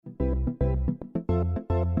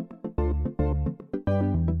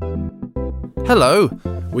Hello!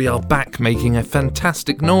 We are back making a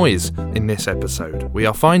fantastic noise in this episode. We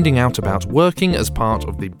are finding out about working as part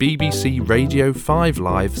of the BBC Radio 5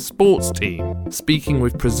 Live sports team, speaking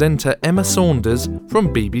with presenter Emma Saunders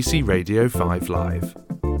from BBC Radio 5 Live.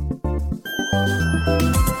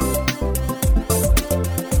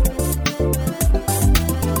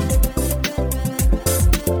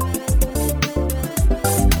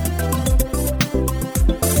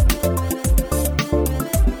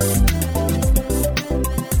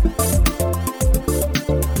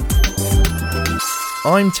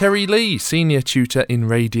 I'm Terry Lee, Senior Tutor in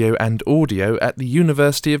Radio and Audio at the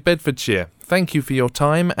University of Bedfordshire. Thank you for your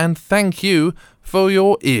time and thank you for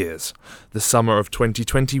your ears. The summer of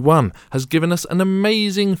 2021 has given us an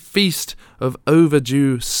amazing feast of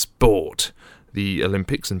overdue sport. The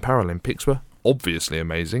Olympics and Paralympics were obviously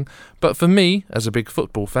amazing, but for me, as a big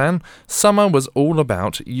football fan, summer was all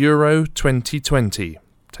about Euro 2020,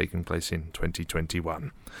 taking place in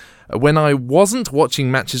 2021. When I wasn't watching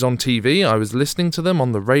matches on TV, I was listening to them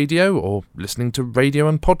on the radio or listening to radio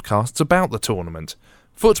and podcasts about the tournament.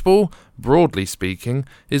 Football, broadly speaking,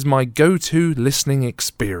 is my go-to listening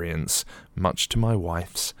experience, much to my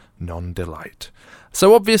wife's non-delight.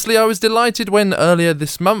 So obviously I was delighted when earlier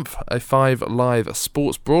this month a 5 Live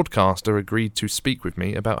sports broadcaster agreed to speak with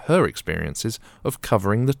me about her experiences of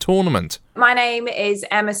covering the tournament. My name is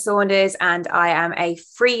Emma Saunders and I am a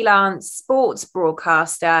freelance sports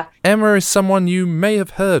broadcaster. Emma is someone you may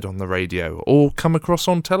have heard on the radio or come across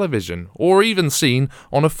on television or even seen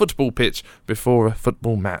on a football pitch before a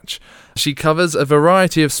football match. She covers a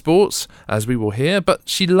variety of sports, as we will hear, but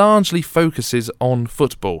she largely focuses on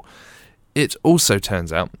football. It also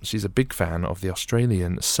turns out she's a big fan of the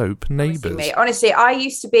Australian soap Neighbours. Honestly, I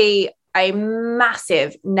used to be a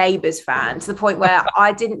massive Neighbours fan to the point where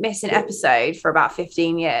I didn't miss an episode for about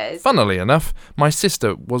 15 years. Funnily enough, my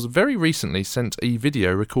sister was very recently sent a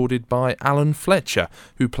video recorded by Alan Fletcher,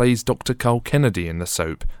 who plays Dr. Carl Kennedy in the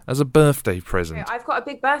soap, as a birthday present. I've got a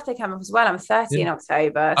big birthday coming up as well. I'm 30 in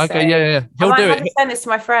October. Okay, so yeah. He'll do it. Send this to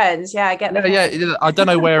my friends. Yeah, I get the. Yeah. I don't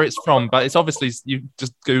know where it's from, but it's obviously, you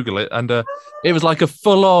just Google it, and it was like a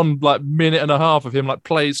full-on minute and a half of him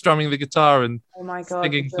strumming the guitar and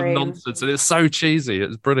singing some nonsense, and it's so cheesy.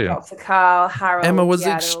 It's brilliant. Dr. Carl, Harold. Emma was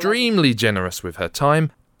extremely generous with her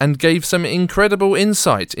time and gave some incredible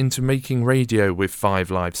insight into making radio with 5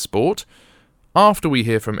 Live Sport. After we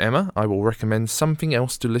hear from Emma, I will recommend something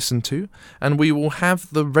else to listen to, and we will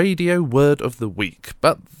have the radio word of the week.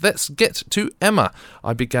 But let's get to Emma.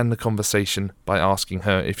 I began the conversation by asking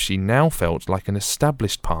her if she now felt like an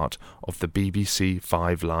established part of the BBC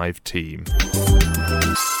 5 Live team.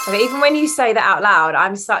 Even when you say that out loud,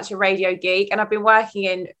 I'm such a radio geek, and I've been working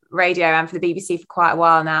in radio and for the BBC for quite a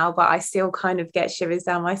while now, but I still kind of get shivers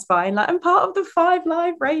down my spine, like I'm part of the 5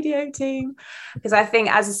 Live radio team. Because I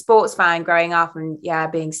think as a sports fan growing up and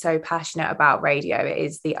being so passionate about radio, it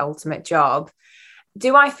is the ultimate job.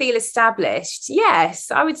 Do I feel established?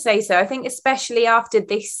 Yes, I would say so. I think especially after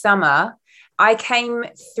this summer, I came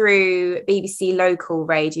through BBC local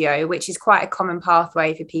radio, which is quite a common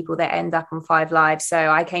pathway for people that end up on 5 Live. So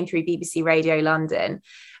I came through BBC Radio London,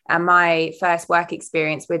 and my first work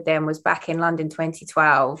experience with them was back in London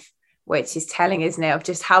 2012, which is telling, isn't it, of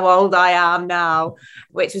just how old I am now,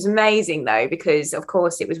 which was amazing, though, because, of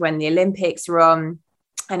course, it was when the Olympics were on,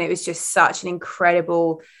 and it was just such an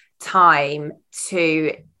incredible time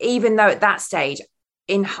to, even though at that stage,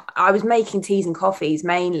 I was making teas and coffees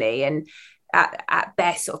mainly, and at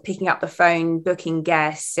best sort of picking up the phone, booking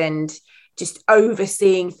guests and just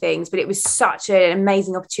overseeing things. But it was such an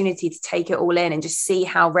amazing opportunity to take it all in and just see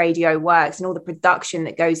how radio works and all the production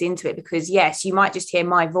that goes into it. Because yes, you might just hear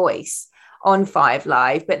my voice on 5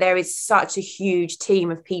 Live, but there is such a huge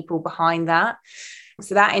team of people behind that.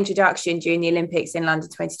 So that introduction during the Olympics in London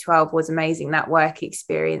 2012 was amazing, that work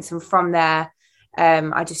experience. And from there,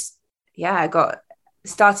 I got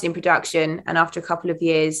started in production, and after a couple of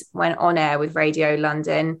years went on air with Radio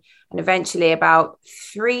London, and eventually about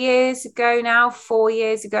 4 years ago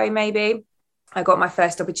maybe, I got my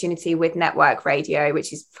first opportunity with network radio,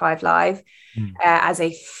 which is 5 Live, as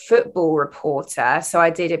a football reporter. So I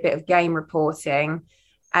did a bit of game reporting,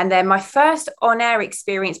 and then my first on-air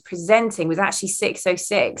experience presenting was actually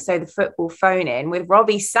 606, so the football phone-in with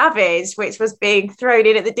Robbie Savage, which was being thrown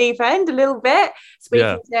in at the deep end a little bit,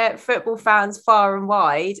 speaking to football fans far and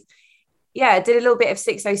wide. I did a little bit of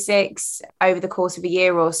 606 over the course of a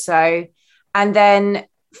year or so, and then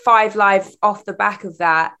 5 Live off the back of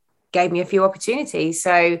that gave me a few opportunities.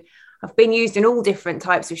 So I've been used in all different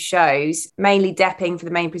types of shows, mainly depping for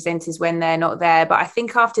the main presenters when they're not there. But I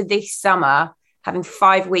think after this summer, having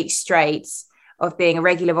 5 weeks straight of being a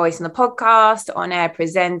regular voice on the podcast, on air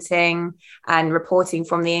presenting and reporting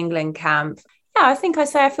from the England camp. Yeah, I think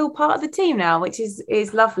I feel part of the team now, which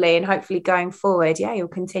is lovely. And hopefully going forward, you'll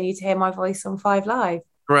continue to hear my voice on 5 Live.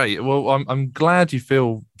 Great. Well, I'm glad you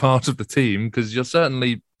feel part of the team, because you're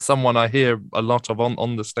certainly someone I hear a lot of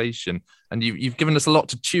on the station, and you've given us a lot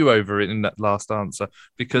to chew over in that last answer,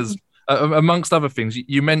 because amongst other things,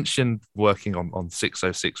 you mentioned working on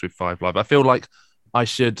 606 with 5 Live. I feel like I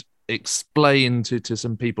should explain to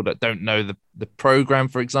some people that don't know the program.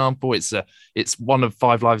 For example, it's one of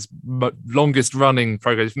 5 Live's longest running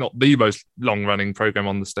programs, if not the most long running program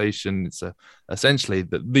on the station. It's essentially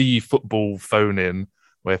the football phone in,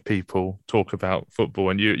 where people talk about football,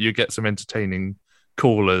 and you get some entertaining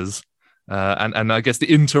callers, and I guess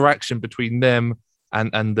the interaction between them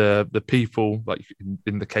and the people, like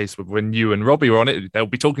in the case of when you and Robbie were on it, they'll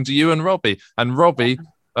be talking to you and Robbie. And Robbie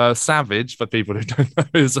Savage, for people who don't know,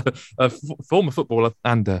 is a former footballer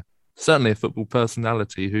and certainly a football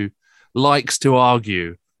personality who likes to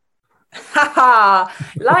argue.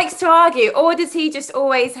 Likes to argue, or does he just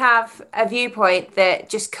always have a viewpoint that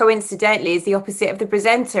just coincidentally is the opposite of the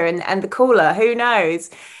presenter and the caller? Who knows?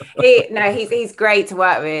 He's great to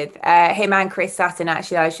work with. Him and Chris Sutton,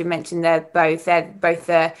 actually, I should mention, they're both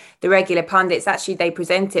the regular pundits. Actually, they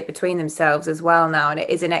present it between themselves as well now, and it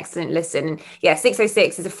is an excellent listen. And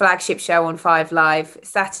 606 is a flagship show on 5 Live,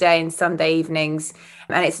 Saturday and Sunday evenings,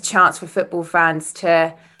 and it's a chance for football fans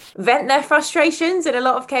to vent their frustrations in a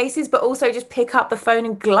lot of cases, but also just pick up the phone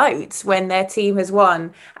and gloat when their team has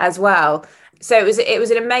won as well. So it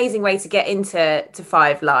was an amazing way to get into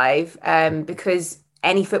 5 Live, because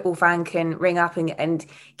any football fan can ring up and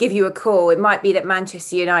give you a call. It might be that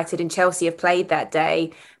Manchester United and Chelsea have played that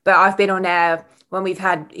day, but I've been on air when we've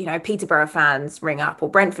had, Peterborough fans ring up, or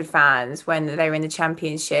Brentford fans when they were in the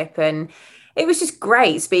Championship. And it was just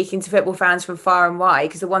great speaking to football fans from far and wide,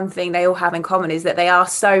 because the one thing they all have in common is that they are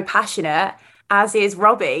so passionate, as is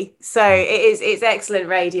Robbie. So it's excellent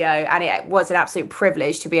radio, and it was an absolute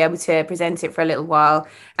privilege to be able to present it for a little while.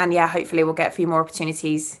 And hopefully we'll get a few more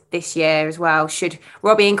opportunities this year as well, should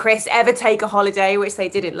Robbie and Chris ever take a holiday, which they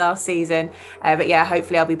didn't last season. But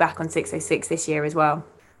hopefully I'll be back on 606 this year as well.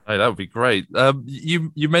 Hey, that would be great.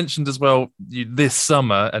 You mentioned as well this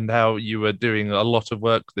summer and how you were doing a lot of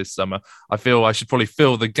work this summer. I feel I should probably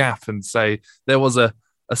fill the gap and say there was a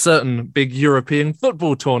certain big European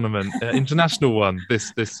football tournament, international one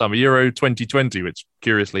this summer, Euro 2020, which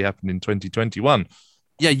curiously happened in 2021.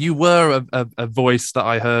 Yeah, you were a voice that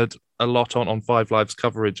I heard a lot on 5 Live's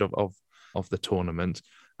coverage of the tournament,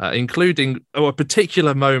 including a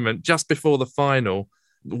particular moment just before the final,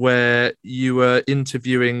 where you were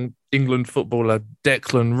interviewing England footballer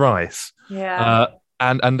Declan Rice. Yeah.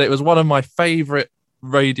 And it was one of my favourite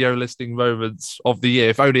radio listening moments of the year.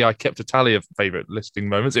 If only I kept a tally of favourite listening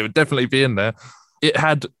moments, it would definitely be in there. It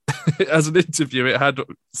had, as an interview, it had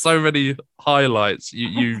so many highlights.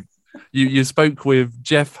 You spoke with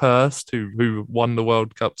Geoff Hurst, who won the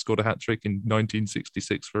World Cup, scored a hat-trick in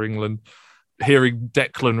 1966 for England. Hearing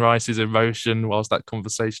Declan Rice's emotion whilst that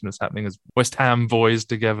conversation was happening as West Ham boys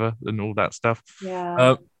together and all that stuff.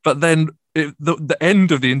 Yeah. But then the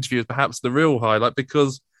end of the interview is perhaps the real highlight,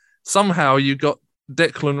 because somehow you got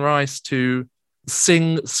Declan Rice to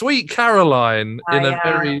sing Sweet Caroline in a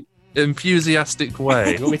very enthusiastic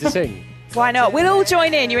way. You want me to sing? Why not? We'll all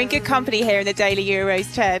join in. You're in good company here in the Daily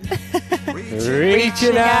Euros 10.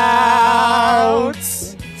 Reaching out,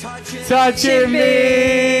 touching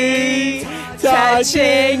me,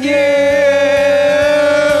 touching you,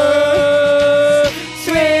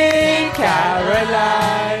 Sweet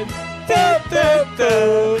Caroline.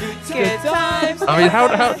 Good times. I mean, how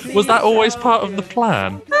was that always part of the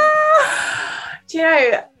plan? Do you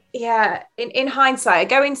know? Yeah, in hindsight, I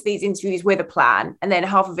go into these interviews with a plan, and then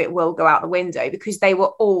half of it will go out the window, because they were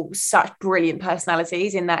all such brilliant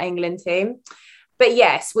personalities in that England team. But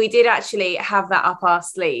yes, we did actually have that up our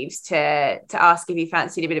sleeves to ask if you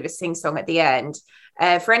fancied a bit of a sing-song at the end.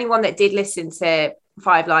 For anyone that did listen to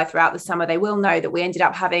 5 Live throughout the summer, they will know that we ended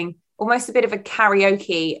up having almost a bit of a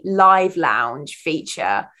karaoke live lounge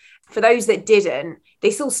feature. For those that didn't,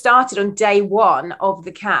 this all started on day one of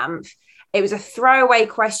the camp. It was a throwaway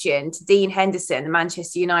question to Dean Henderson, the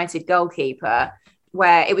Manchester United goalkeeper,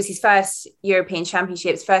 where it was his first European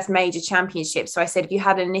Championships, first major championship. So I said, if you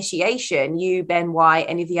had an initiation, you, Ben White,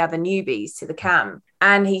 any of the other newbies to the camp?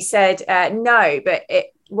 And he said, no, but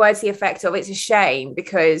words to the effect of, it's a shame,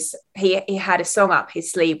 because he had a song up his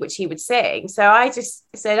sleeve which he would sing. So I just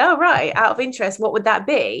said, oh, right, out of interest, what would that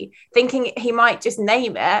be? Thinking he might just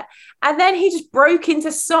name it. And then he just broke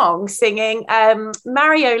into song singing,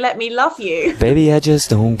 Mario, Let Me Love You. Baby, I just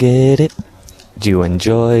don't get it. Do you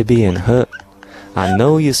enjoy being hurt? I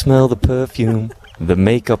know you smell the perfume, the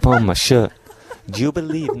makeup on my shirt. Do you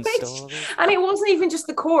believe in stories? And it wasn't even just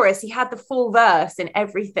the chorus. He had the full verse and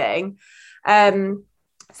everything.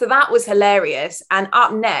 So that was hilarious. And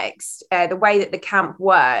up next, the way that the camp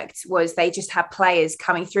worked was they just had players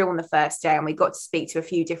coming through on the first day, and we got to speak to a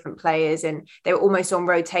few different players, and they were almost on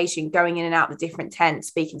rotation, going in and out the different tents,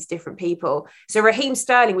 speaking to different people. So Raheem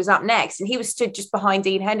Sterling was up next, and he was stood just behind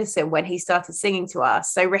Dean Henderson when he started singing to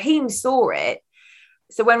us. So Raheem saw it.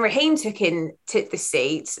 So when Raheem took the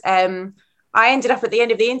seats, I ended up at the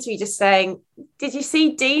end of the interview just saying, "Did you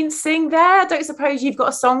see Dean sing there? I don't suppose you've got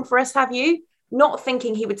a song for us, have you?" Not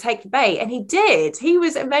thinking he would take the bait. And he did. He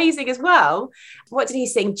was amazing as well. What did he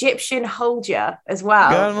sing? Egyptian Hold Ya as well.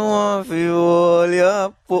 Girl, me want for you hold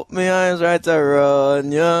ya, put my arms right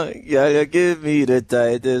around ya. Girl, you give me the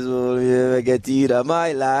tightest hold you ever get in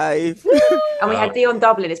my life. And we had Dion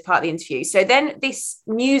Dublin as part of the interview. So then this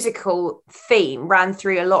musical theme ran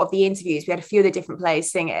through a lot of the interviews. We had a few of the different players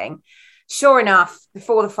singing. Sure enough,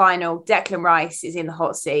 before the final, Declan Rice is in the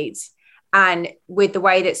hot seat. And with the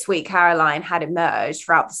way that Sweet Caroline had emerged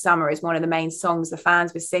throughout the summer as one of the main songs the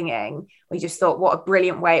fans were singing, we just thought what a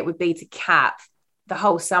brilliant way it would be to cap the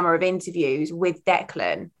whole summer of interviews with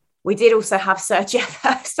Declan. We did also have Sir Geoff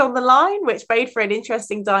Hurst on the line, which made for an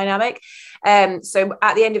interesting dynamic. So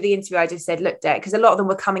at the end of the interview, I just said, look, Dec, because a lot of them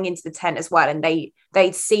were coming into the tent as well, and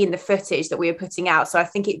they'd seen the footage that we were putting out. So I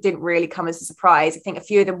think it didn't really come as a surprise. I think a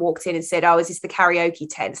few of them walked in and said, oh, is this the karaoke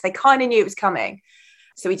tent? So they kind of knew it was coming.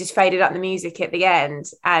 So we just faded up the music at the end,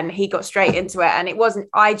 and he got straight into it. And it wasn't,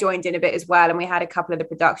 I joined in a bit as well. And we had a couple of the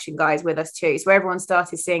production guys with us too. So everyone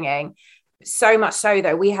started singing. So much so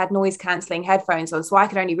though, we had noise cancelling headphones on, so I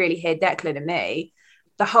could only really hear Declan and me.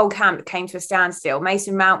 The whole camp came to a standstill.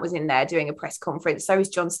 Mason Mount was in there doing a press conference. So was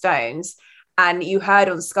John Stones. And you heard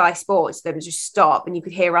on Sky Sports them just stop, and you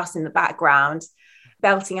could hear us in the background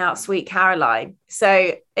belting out Sweet Caroline. So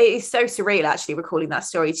it is so surreal actually recalling that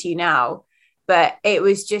story to you now. But it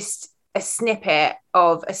was just a snippet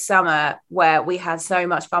of a summer where we had so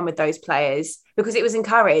much fun with those players, because it was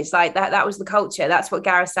encouraged. Like that was the culture. That's what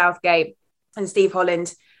Gareth Southgate and Steve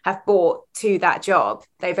Holland have brought to that job.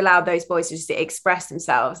 They've allowed those boys to just express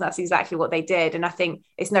themselves. That's exactly what they did. And I think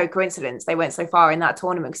it's no coincidence they went so far in that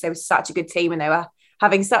tournament, because they were such a good team and they were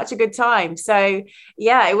having such a good time. So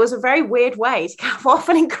yeah, it was a very weird way to cap off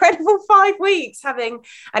an incredible 5 weeks, having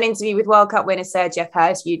an interview with World Cup winner Sir Geoff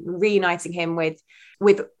Hurst, reuniting him with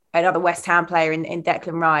another West Ham player in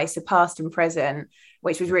Declan Rice, a past and present,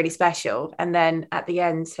 which was really special. And then at the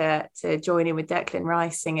end to join in with Declan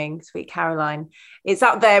Rice singing Sweet Caroline. It's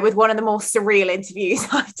up there with one of the more surreal interviews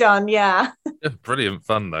I've done. Yeah. Brilliant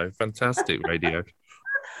fun though. Fantastic radio.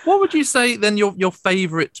 What would you say then your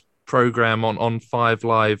favourite program on Five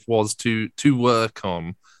Live was to work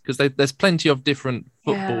on? Because there's plenty of different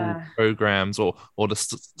football programs or the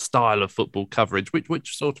style of football coverage.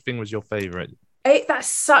 Which sort of thing was your favourite? That's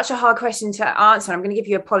such a hard question to answer. I'm going to give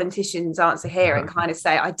you a politician's answer here and kind of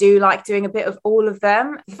say I do like doing a bit of all of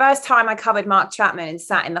them. The first time I covered Mark Chapman and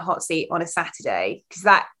sat in the hot seat on a Saturday, because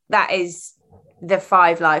that is the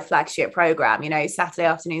Five Live flagship program, Saturday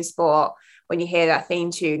afternoon sport, when you hear that theme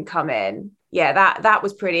tune come in. Yeah, that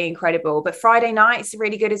was pretty incredible. But Friday nights are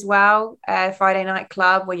really good as well. Friday Night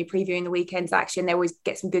Club, when you're previewing the weekend's action, they always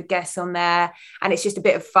get some good guests on there. And it's just a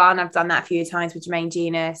bit of fun. I've done that a few times with Jermaine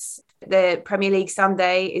Genius. The Premier League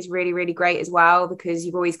Sunday is really, really great as well, because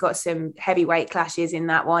you've always got some heavyweight clashes in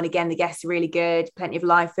that one. Again, the guests are really good. Plenty of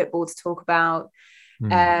live football to talk about.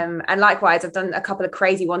 And likewise, I've done a couple of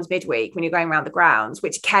crazy ones midweek when you're going around the grounds,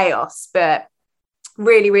 which chaos, but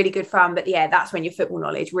really, really good fun. But yeah, that's when your football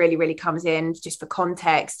knowledge really, really comes in, just for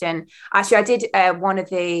context. And actually I did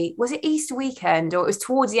was it Easter weekend, or it was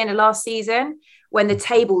towards the end of last season, when the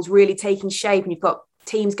table's really taking shape and you've got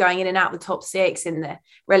teams going in and out of the top six in the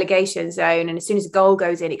relegation zone. And as soon as a goal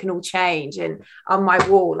goes in, it can all change. And on my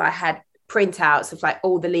wall, I had printouts of like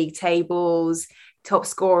all the league tables, top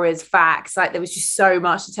scorers, facts. Like there was just so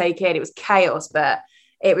much to take in. It was chaos, but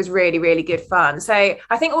it was really, really good fun. So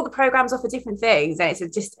I think all the programs offer different things, and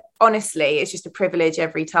it's just a privilege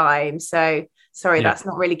every time. So sorry, that's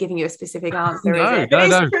not really giving you a specific answer, is it?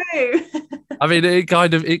 No. It's true. I mean, it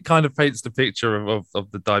kind of paints the picture of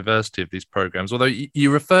the diversity of these programs. Although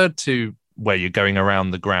you referred to where you're going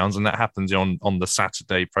around the grounds, and that happens on the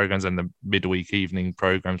Saturday programs and the midweek evening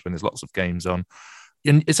programs when there's lots of games on.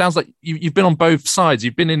 And it sounds like you've been on both sides.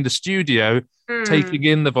 You've been in the studio taking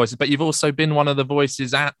in the voices, but you've also been one of the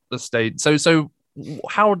voices at the stage. So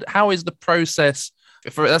how is the process?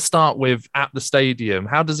 Let's start with at the stadium.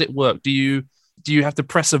 How does it work? Do do you have to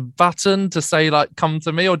press a button to say, like, come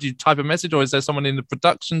to me, or do you type a message, or is there someone in the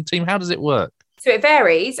production team? How does it work? So it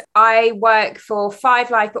varies. I work for Five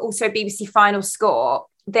Live, but also BBC Final Score.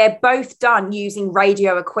 They're both done using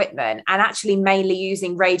radio equipment and actually mainly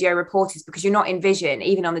using radio reporters, because you're not in vision,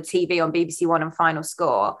 even on the TV on BBC One and Final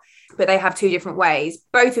Score. But they have two different ways.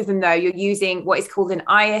 Both of them, though, you're using what is called an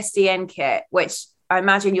ISDN kit, which I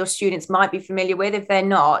imagine your students might be familiar with. If they're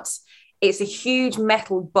not, it's a huge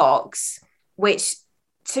metal box, which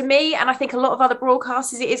to me, and I think a lot of other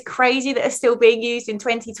broadcasters, it is crazy that are still being used in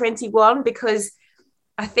 2021, because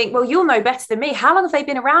I think, well, you'll know better than me. How long have they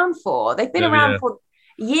been around for? They've been around for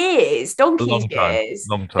years, donkey's years.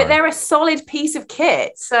 Long time. But they're a solid piece of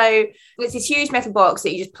kit. So it's this huge metal box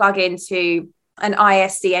that you just plug into an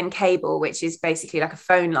ISDN cable, which is basically like a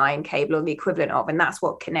phone line cable, or the equivalent of, and that's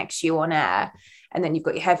what connects you on air. And then you've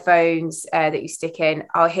got your headphones that you stick in.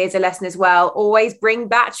 Oh, here's a lesson as well. Always bring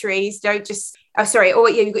batteries. Don't just, you've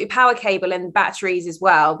got your power cable and batteries as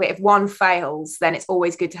well. But if one fails, then it's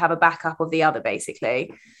always good to have a backup of the other,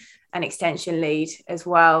 basically. An extension lead as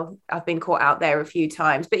well. I've been caught out there a few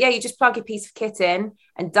times. But yeah, you just plug your piece of kit in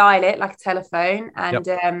and dial it like a telephone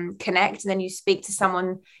and connect. And then you speak to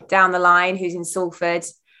someone down the line who's in Salford,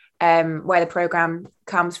 where the programme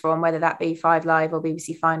comes from, whether that be Five Live or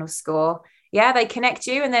BBC Final Score. Yeah, they connect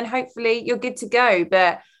you and then hopefully you're good to go.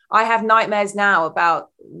 But I have nightmares now about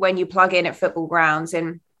when you plug in at football grounds,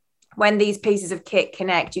 and when these pieces of kit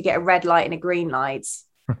connect, you get a red light and a green light.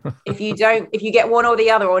 If you get one or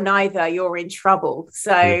the other or neither, you're in trouble.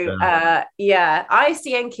 So ISDN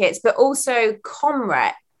kits, but also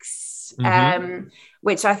Comrex,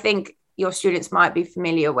 which I think your students might be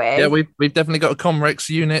familiar with. Yeah, we've definitely got a Comrex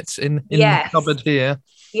unit in the cupboard here.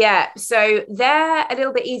 Yeah, so they're a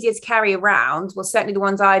little bit easier to carry around. Well, certainly the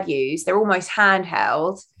ones I've used, they're almost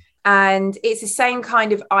handheld. And it's the same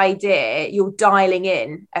kind of idea. You're dialing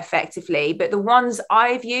in effectively, but the ones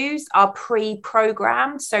I've used are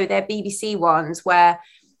pre-programmed. So they're BBC ones where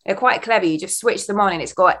they're quite clever. You just switch them on and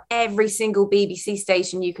it's got every single BBC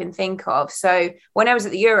station you can think of. So when I was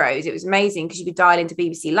at the Euros, it was amazing because you could dial into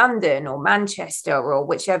BBC London or Manchester or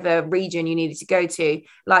whichever region you needed to go to.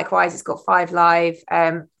 Likewise, it's got Five Live,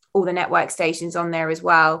 all the network stations on there as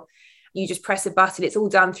well. You just press a button. It's all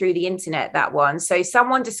done through the internet, that one. So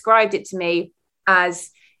someone described it to me as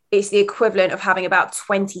it's the equivalent of having about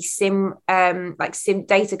 20 SIM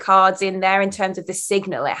data cards in there in terms of the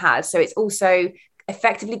signal it has. So it's also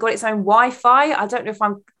effectively got its own Wi-Fi. I don't know if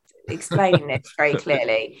I'm explaining this very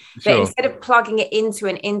clearly, but instead of plugging it into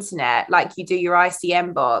an internet like you do your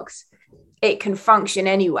ICM box, it can function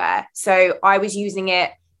anywhere. So I was using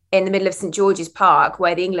it in the middle of St. George's Park,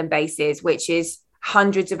 where the England base is, which is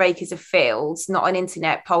hundreds of acres of fields, not an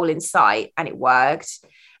internet pole in sight, and it worked.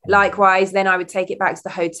 Likewise, then I would take it back to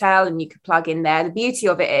the hotel and you could plug in there. The beauty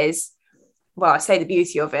of it is, well, I say the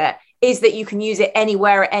beauty of it is that you can use it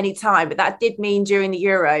anywhere at any time. But that did mean during the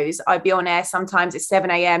Euros, I'd be on air sometimes at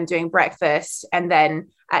 7 a.m. doing breakfast, and then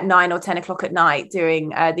at 9 or 10 o'clock at night doing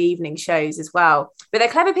the evening shows as well. But they're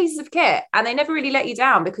clever pieces of kit and they never really let you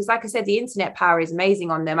down because, like I said, the internet power is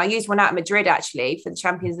amazing on them. I used one out of Madrid, actually, for the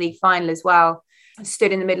Champions League final as well. I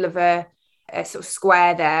stood in the middle of a sort of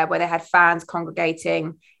square there where they had fans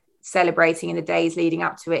congregating, celebrating in the days leading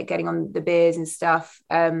up to it, getting on the beers and stuff.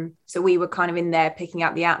 So we were kind of in there picking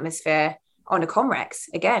up the atmosphere on a Comrex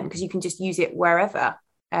again, because you can just use it wherever.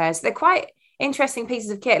 So they're quite interesting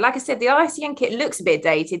pieces of kit. Like I said, the ICN kit looks a bit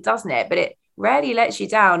dated, doesn't it? But it rarely lets you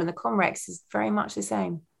down, and the Comrex is very much the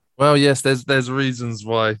same. Well, yes, there's reasons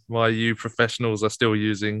why you professionals are still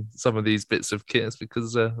using some of these bits of kits,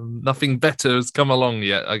 because nothing better has come along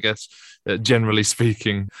yet, I guess, generally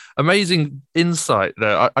speaking. Amazing insight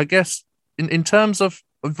there. I guess in terms of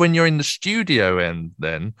when you're in the studio end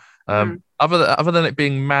then, other than it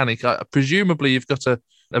being manic, presumably you've got a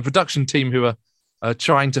production team who are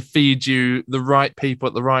trying to feed you the right people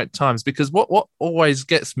at the right times, because what always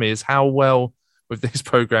gets me is how well with these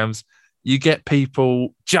programs you get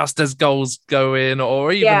people just as goals go in,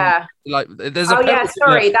 or even like there's a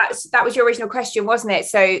that was your original question, wasn't it?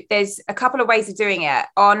 So there's a couple of ways of doing it.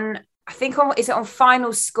 On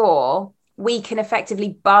Final Score, we can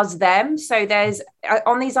effectively buzz them. So there's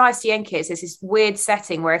on these ICN kits, there's this weird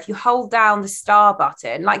setting where if you hold down the star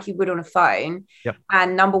button like you would on a phone,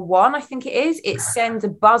 and number 1, I think it sends a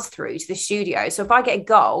buzz through to the studio. So if I get a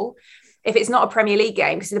goal, if it's not a Premier League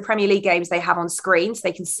game, because the Premier League games they have on screen, so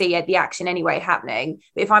they can see the action anyway happening.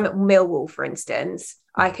 But if I'm at Millwall, for instance,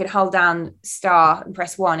 I could hold down star and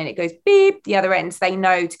press 1 and it goes beep the other end. So they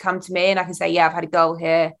know to come to me and I can say, yeah, I've had a goal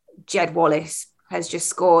here. Jed Wallace has just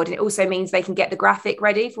scored. And it also means they can get the graphic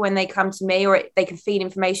ready for when they come to me, or they can feed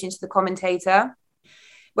information to the commentator.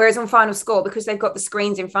 Whereas on Final Score, because they've got the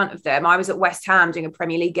screens in front of them, I was at West Ham doing a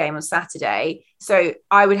Premier League game on Saturday. So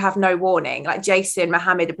I would have no warning. Like Jason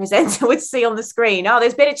Mohammed, the presenter, would see on the screen, oh,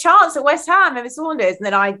 there's been a chance at West Ham, Emma Saunders. And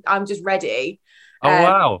then I'm just ready. Oh,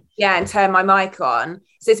 wow. Yeah, and turn my mic on.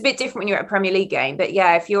 So it's a bit different when you're at a Premier League game. But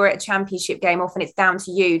yeah, if you're at a Championship game, often it's down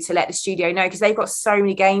to you to let the studio know, because they've got so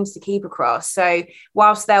many games to keep across. So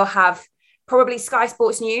whilst they'll have probably Sky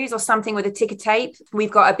Sports News or something with a ticker tape,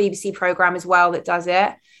 we've got a BBC programme as well that does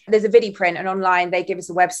it. There's a video print, and online they give us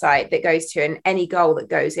a website that goes to, and any goal that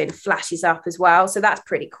goes in flashes up as well. So that's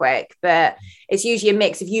pretty quick, but it's usually a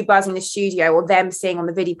mix of you buzzing the studio or them seeing on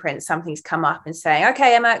the video print something's come up and saying,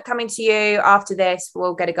 okay, Emma, coming to you after this,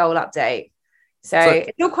 we'll get a goal update. So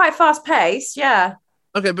it's all quite fast paced. Yeah.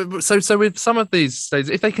 Okay, but so with some of these stages,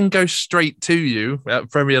 if they can go straight to you at a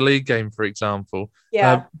Premier League game, for example,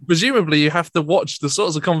 presumably you have to watch the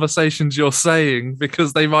sorts of conversations you're saying,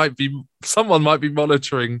 because someone might be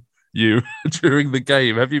monitoring you during the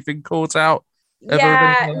game. Have you been caught out?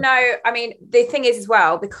 Yeah, no, I mean, the thing is as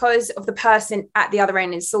well, because of the person at the other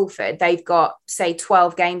end in Salford, they've got, say,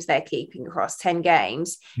 12 games they're keeping across 10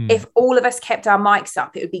 games. If all of us kept our mics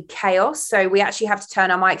up, it would be chaos. So we actually have to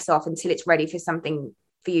turn our mics off until it's ready for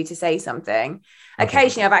you to say something. Okay.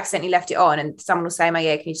 Occasionally I've accidentally left it on and someone will say in my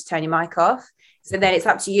ear, can you just turn your mic off? So then it's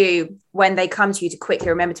up to you when they come to you to quickly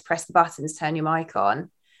remember to press the buttons, turn your mic on.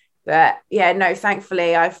 But yeah, no,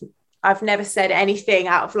 thankfully I've never said anything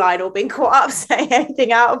out of line or been caught up saying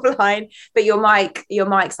anything out of line, but your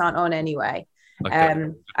mics aren't on anyway. Okay.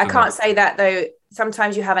 I can't say that though.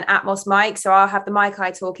 Sometimes you have an Atmos mic, so I'll have the mic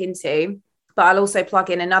I talk into, but I'll also plug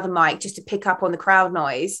in another mic just to pick up on the crowd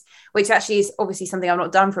noise, which actually is obviously something I've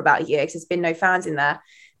not done for about a year because there's been no fans in there,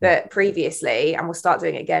 but previously, and we'll start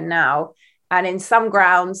doing it again now. And in some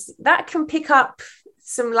grounds that can pick up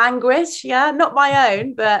some language. Yeah, not my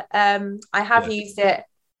own, but I have used it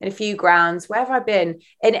in a few grounds. Where have I been?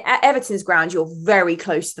 At Everton's ground, you're very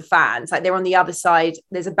close to the fans. Like they're on the other side.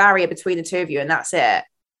 There's a barrier between the two of you and that's it.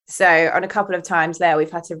 So on a couple of times there,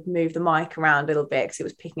 we've had to move the mic around a little bit because it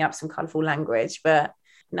was picking up some colourful language, but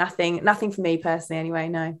nothing for me personally anyway,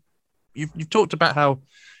 no. You've talked about how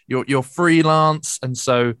you're freelance, and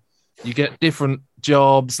so you get different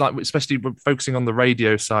jobs, like especially focusing on the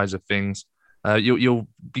radio side of things. You'll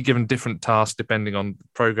be given different tasks depending on the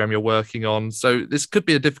program you're working on. So this could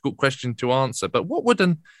be a difficult question to answer, but what would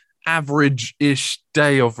an average-ish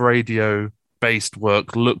day of radio-based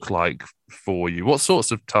work look like for you? What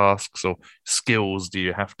sorts of tasks or skills do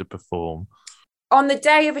you have to perform? On the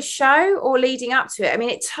day of a show or leading up to it? I mean,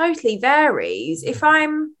 it totally varies. If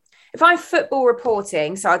I'm football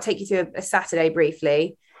reporting, so I'll take you through a Saturday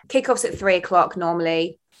briefly. Kickoffs at 3:00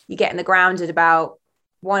 normally. You get in the ground at about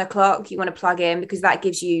 1:00. You want to plug in because that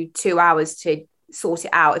gives you 2 hours to sort it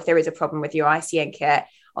out if there is a problem with your ICN kit.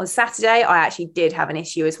 On Saturday, I actually did have an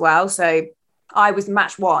issue as well. So I was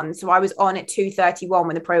match one. So I was on at 2:31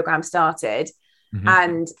 when the program started.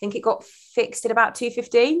 And I think it got fixed at about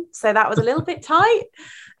 2:15. So that was a little bit tight.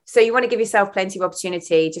 So you want to give yourself plenty of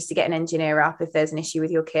opportunity just to get an engineer up if there's an issue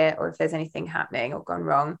with your kit or if there's anything happening or gone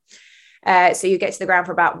wrong. So you get to the ground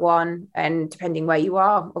for about 1, and depending where you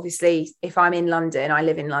are, obviously, if I'm in London, I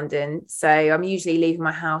live in London. So I'm usually leaving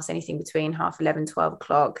my house anything between 11:30,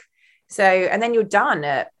 12:00. So, and then you're done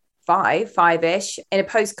at 5-ish. In a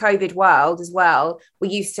post-COVID world as well, we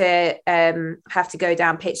used to have to go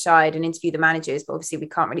down pitch side and interview the managers, but obviously we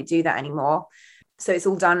can't really do that anymore. So it's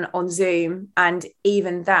all done on Zoom. And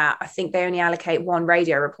even that, I think they only allocate one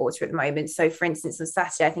radio reporter at the moment. So for instance, on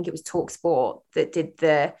Saturday, I think it was Talk Sport that did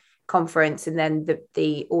the conference, and then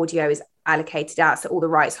the audio is allocated out so all the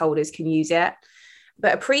rights holders can use it.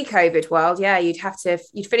 But a pre-COVID world, yeah, you'd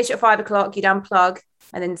finish at 5:00, you'd unplug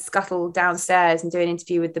and then scuttle downstairs and do an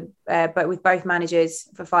interview with both managers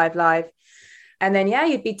for 5 Live. And then, yeah,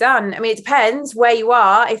 you'd be done. I mean, it depends where you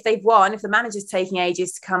are. If they've won, if the manager's taking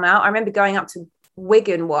ages to come out. I remember going up to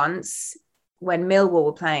Wigan once when Millwall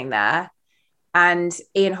were playing there, and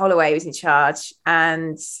Ian Holloway was in charge.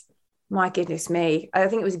 And my goodness me, I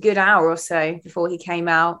think it was a good hour or so before he came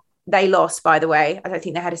out. They lost, by the way. I don't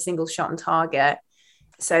think they had a single shot on target.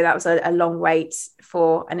 So that was a long wait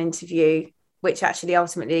for an interview, which actually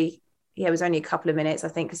ultimately, it was only a couple of minutes, I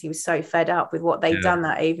think, because he was so fed up with what they'd done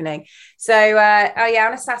that evening. So,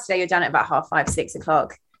 on a Saturday, you're done at about 5:30, 6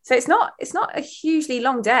 o'clock. So it's not a hugely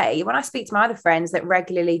long day. When I speak to my other friends that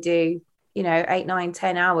regularly do, 8, 9,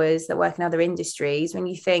 10 hours that work in other industries, when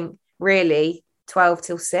you think really 12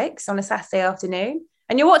 till 6 on a Saturday afternoon,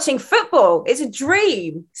 and you're watching football, it's a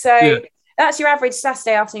dream. So that's your average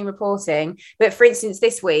Saturday afternoon reporting. But for instance,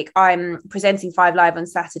 this week, I'm presenting 5 Live on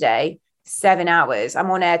Saturday, 7 hours. I'm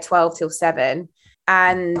on air 12 till 7.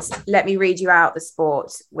 And let me read you out the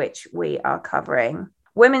sports which we are covering.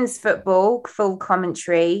 Women's football, full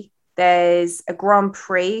commentary. There's a Grand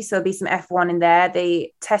Prix, so there'll be some F1 in there.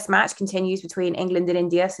 The test match continues between England and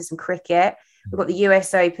India, so some cricket. We've got the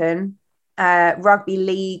US Open, rugby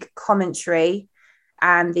league commentary,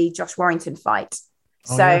 and the Josh Warrington fight.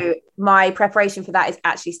 My preparation for that is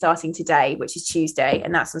actually starting today, which is Tuesday,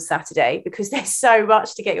 and that's on Saturday, because there's so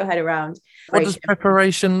much to get your head around. What does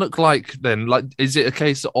preparation look like then? Like, is it a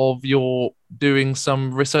case of you're doing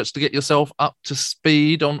some research to get yourself up to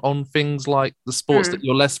speed on things like the sports that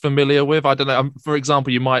you're less familiar with? I don't know. For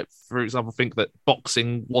example, you might, think that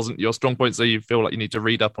boxing wasn't your strong point, so you feel like you need to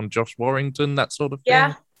read up on Josh Warrington, that sort of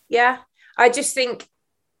thing. Yeah. I just think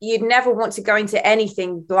you'd never want to go into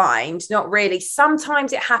anything blind, not really.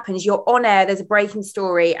 Sometimes it happens, you're on air, there's a breaking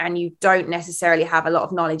story, and you don't necessarily have a lot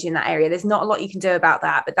of knowledge in that area. There's not a lot you can do about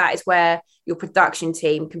that, but that is where your production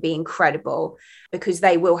team can be incredible, because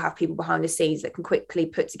they will have people behind the scenes that can quickly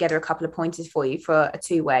put together a couple of pointers for you for a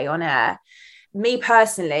 2-way on air. Me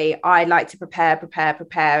personally, I like to prepare,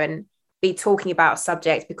 and be talking about a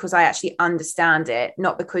subject because I actually understand it,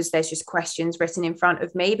 not because there's just questions written in front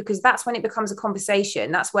of me, because that's when it becomes a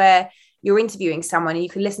conversation. That's where you're interviewing someone and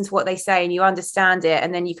you can listen to what they say and you understand it,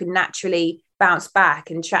 and then you can naturally bounce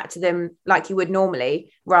back and chat to them like you would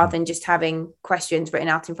normally, rather than just having questions written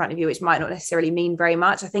out in front of you, which might not necessarily mean very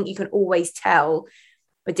much. I think you can always tell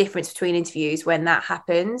the difference between interviews when that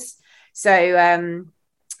happens. So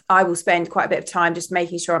I will spend quite a bit of time just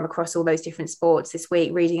making sure I'm across all those different sports this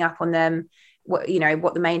week, reading up on them, what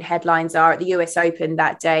the main headlines are at the US Open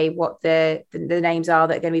that day, what the names are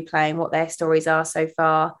that are going to be playing, what their stories are so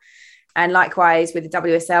far. And likewise with the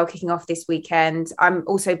WSL kicking off this weekend, I'm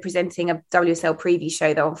also presenting a WSL preview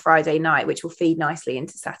show though on Friday night, which will feed nicely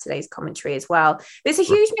into Saturday's commentary as well. There's a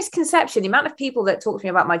huge misconception, the amount of people that talk to me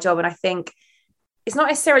about my job, and I think it's not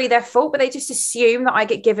necessarily their fault, but they just assume that I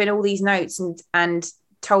get given all these notes and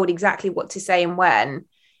told exactly what to say and when.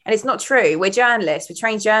 And it's not true. We're journalists, we're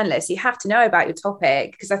trained journalists. You have to know about your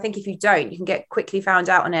topic, because I think if you don't, you can get quickly found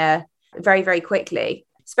out on air very, very quickly,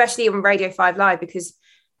 especially on Radio 5 Live, because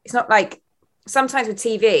it's not like sometimes with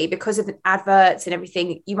TV, because of the adverts and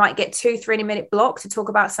everything, you might get 2-3 minute blocks to talk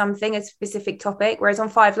about something, a specific topic. Whereas on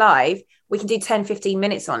 5 Live, we can do 10-15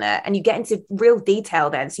 minutes on it and you get into real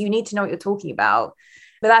detail then. So you need to know what you're talking about.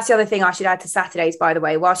 But that's the other thing I should add to Saturdays, by the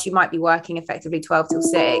way. Whilst you might be working effectively 12 till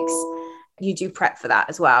 6, you do prep for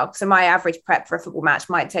that as well. So my average prep for a football match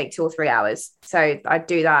might take 2 or 3 hours. So I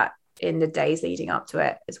do that in the days leading up to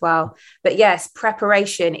it as well. But yes,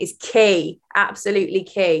 preparation is key, absolutely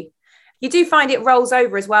key. You do find it rolls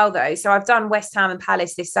over as well, though. So I've done West Ham and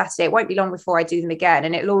Palace this Saturday. It won't be long before I do them again.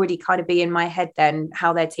 And it'll already kind of be in my head then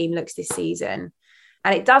how their team looks this season.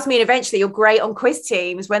 And it does mean eventually you're great on quiz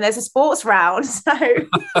teams when there's a sports round. So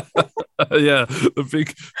yeah, the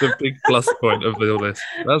big plus point of all this.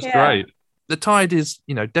 That's great. The tide is,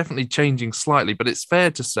 definitely changing slightly, but it's fair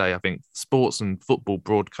to say, I think, sports and football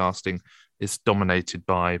broadcasting is dominated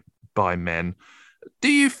by men. Do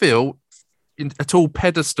you feel at all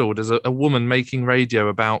pedestaled as a woman making radio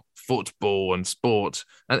about football and sport?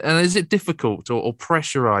 And is it difficult or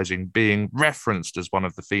pressurizing being referenced as one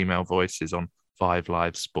of the female voices on 5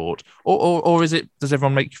 Live Sport, or is it? Does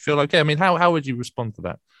everyone make you feel okay? I mean, how would you respond to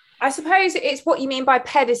that? I suppose it's what you mean by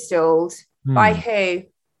pedestaled. By who?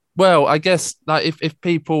 Well, I guess like if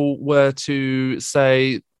people were to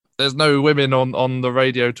say there's no women on the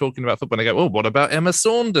radio talking about football, they go, well, what about Emma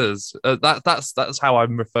Saunders? That's how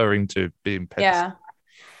I'm referring to being pedestaled.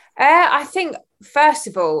 Yeah, I think first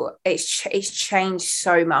of all, it's changed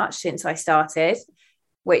so much since I started,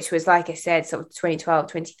 which was, like I said, sort of 2012,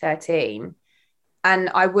 2013.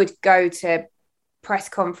 And I would go to press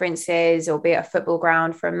conferences or be at a football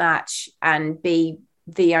ground for a match and be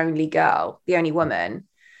the only girl, the only woman.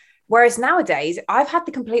 Whereas nowadays, I've had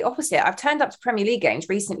the complete opposite. I've turned up to Premier League games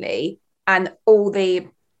recently and all the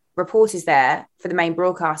reporters there for the main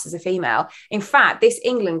broadcasters are female. In fact, this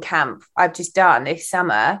England camp I've just done this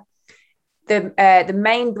summer, the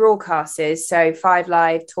main broadcasters, so 5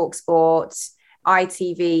 Live, TalkSport,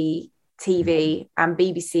 ITV TV and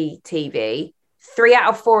BBC TV, 3 out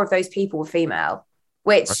of 4 of those people were female,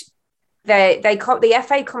 which the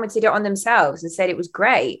FA commented it on themselves and said it was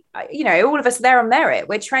great. All of us are there on merit.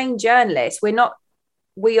 We're trained journalists. We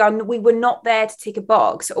were not there to tick a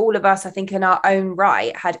box. All of us, I think, in our own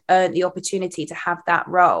right, had earned the opportunity to have that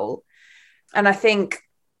role. And I think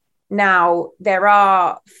now there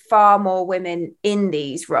are far more women in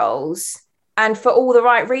these roles. And for all the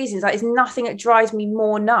right reasons. Like, there's nothing that drives me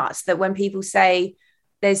more nuts than when people say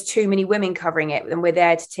there's too many women covering it and we're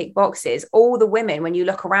there to tick boxes. All the women, when you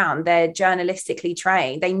look around, they're journalistically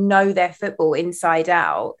trained. They know their football inside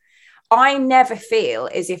out. I never feel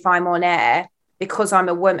as if I'm on air because I'm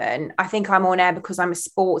a woman. I think I'm on air because I'm a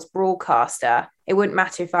sports broadcaster. It wouldn't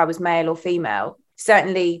matter if I was male or female.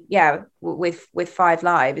 Certainly, yeah, with 5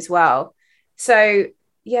 Live as well. So,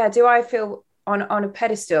 yeah, do I feel on a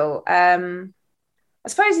pedestal? I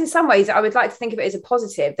suppose in some ways I would like to think of it as a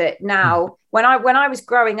positive that now when I was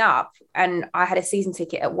growing up and I had a season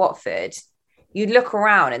ticket at Watford, you'd look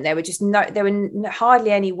around and there were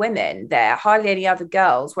hardly any women there, hardly any other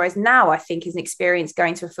girls. Whereas now I think as an experience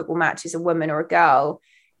going to a football match as a woman or a girl,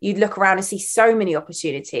 you'd look around and see so many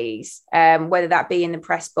opportunities, whether that be in the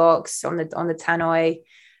press box, on the tannoy,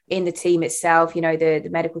 in the team itself, you know, the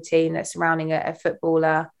medical team that's surrounding a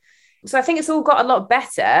footballer. So I think it's all got a lot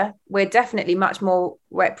better. We're definitely much more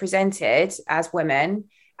represented as women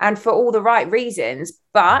and for all the right reasons,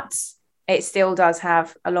 but it still does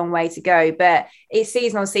have a long way to go. But it's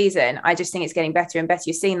season on season. I just think it's getting better and better.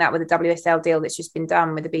 You're seeing that with the WSL deal that's just been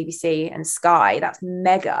done with the BBC and Sky. That's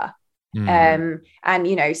mega. And,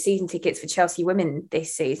 you know, season tickets for Chelsea women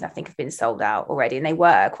this season, I think, have been sold out already, and they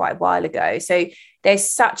were quite a while ago. So there's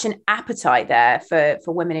such an appetite there for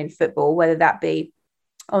women in football, whether that be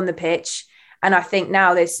on the pitch. And I think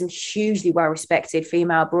now there's some hugely well-respected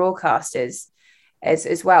female broadcasters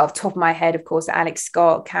as well. Off the top of my head, of course, Alex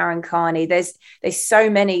Scott, Karen Carney. There's so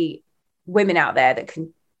many women out there that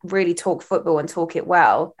can really talk football and talk it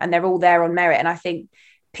well, and they're all there on merit. And I think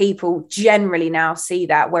people generally now see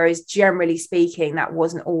that, whereas generally speaking, that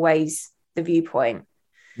wasn't always the viewpoint.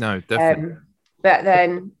 No, definitely. But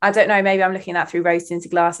then, I don't know, maybe I'm looking at that through rose-tinted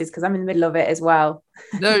glasses because I'm in the middle of it as well.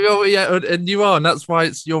 No, yeah, and you are, and that's why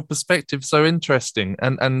it's your perspective so interesting.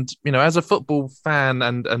 And you know, as a football fan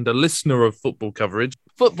and a listener of football coverage,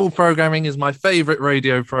 football programming is my favourite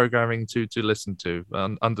radio programming to listen to.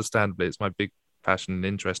 Understandably, it's my big passion and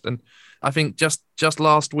interest. And I think just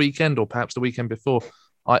last weekend, or perhaps the weekend before,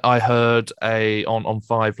 I heard on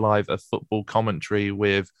 5 Live a football commentary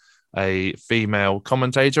with a female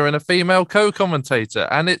commentator and a female co-commentator,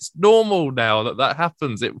 and it's normal now that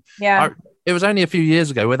happens. It was only a few years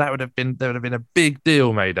ago where there would have been a big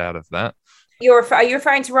deal made out of that. Are you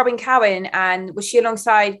referring to Robin Cowan, and was she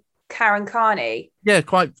alongside Karen Carney? Yeah,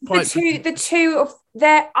 quite. The two of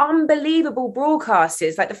they're unbelievable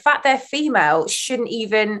broadcasters. Like, the fact they're female shouldn't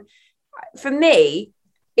even, for me,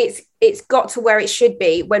 it's got to where it should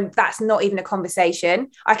be when that's not even a conversation.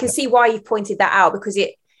 I can see why you've pointed that out, because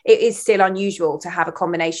it is still unusual to have a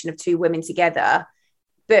combination of two women together.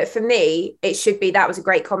 But for me, it should be that was a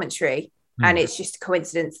great commentary. And it's just a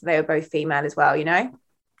coincidence that they were both female as well, you know?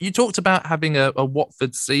 You talked about having a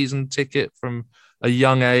Watford season ticket from a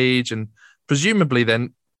young age, and presumably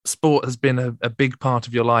then sport has been a big part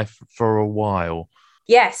of your life for a while.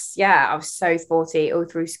 Yes, yeah, I was so sporty all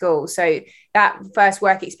through school. So that first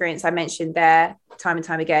work experience I mentioned there time and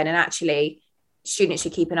time again, and actually students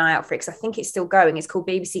should keep an eye out for it because I think it's still going. It's called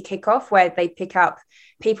BBC Kickoff, where they pick up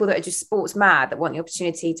people that are just sports mad that want the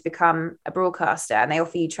opportunity to become a broadcaster, and they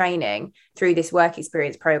offer you training through this work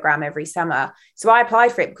experience program every summer. So I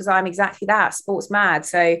applied for it because I'm exactly that, sports mad.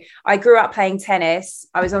 So I grew up playing tennis.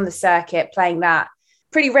 I was on the circuit playing that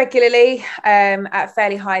pretty regularly at a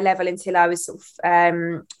fairly high level until I was sort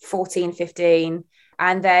of 14, 15.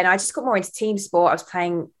 And then I just got more into team sport. I was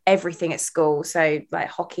playing everything at school. So like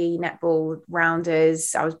hockey, netball,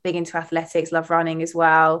 rounders. I was big into athletics, love running as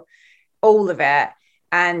well, all of it.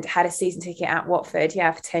 And had a season ticket at Watford,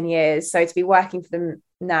 for 10 years. So to be working for them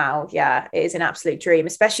now, it is an absolute dream,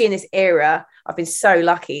 especially in this era. I've been so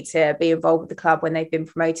lucky to be involved with the club when they've been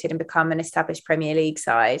promoted and become an established Premier League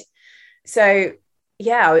side. So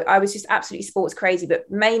I was just absolutely sports crazy, but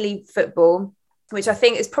mainly football, which I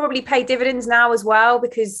think has probably paid dividends now as well,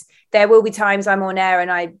 because there will be times I'm on air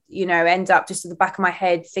and I, end up just at the back of my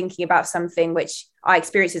head thinking about something which I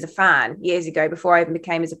experienced as a fan years ago before I even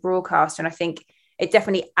became as a broadcaster. And I think it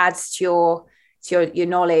definitely adds to your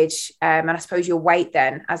knowledge and I suppose your weight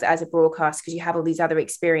then as a broadcaster, because you have all these other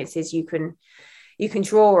experiences you can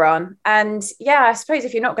draw on. And I suppose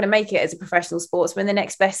if you're not going to make it as a professional sportsman, the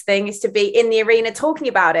next best thing is to be in the arena talking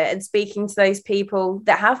about it and speaking to those people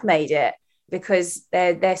that have made it, because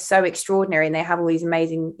they're so extraordinary and they have all these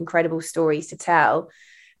amazing, incredible stories to tell.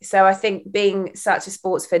 So I think being such a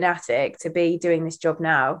sports fanatic to be doing this job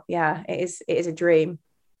now, it is a dream.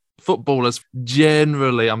 Footballers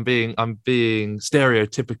generally, I'm being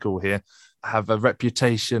stereotypical here, have a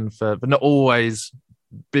reputation for not always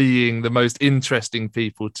being the most interesting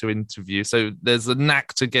people to interview. So there's a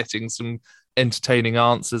knack to getting some entertaining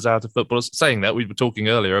answers out of footballers. Saying that, we were talking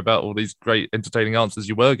earlier about all these great entertaining answers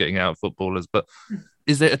you were getting out of footballers, but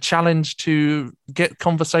is it a challenge to get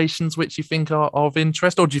conversations which you think are of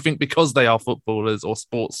interest, or do you think because they are footballers or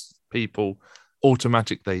sports people,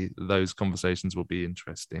 automatically those conversations will be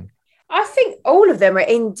interesting? I think all of them are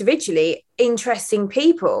individually interesting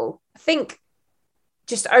people. I think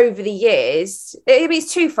just over the years,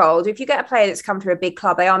 it's twofold. If you get a player that's come through a big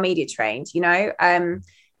club, they are media trained,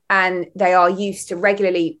 and they are used to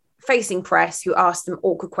regularly facing press who ask them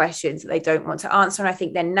awkward questions that they don't want to answer. And I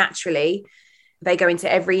think then naturally they go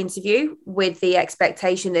into every interview with the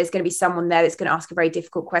expectation there's going to be someone there that's going to ask a very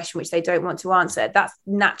difficult question which they don't want to answer. That's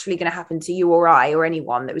naturally going to happen to you or I or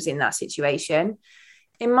anyone that was in that situation.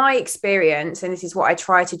 In my experience, and this is what I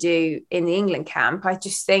try to do in the England camp, I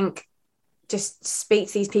just think just speak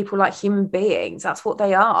to these people like human beings. That's what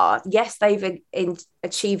they are. Yes, they've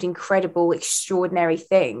achieved incredible, extraordinary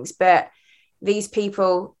things, but these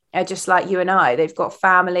people are just like you and I. They've got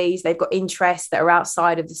families, they've got interests that are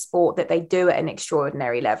outside of the sport that they do at an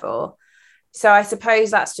extraordinary level. So I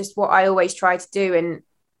suppose that's just what I always try to do. And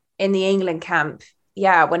in the England camp,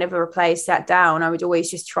 whenever a player sat down, I would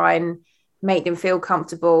always just try and make them feel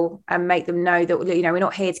comfortable and make them know that, we're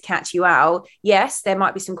not here to catch you out. Yes, there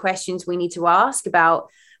might be some questions we need to ask about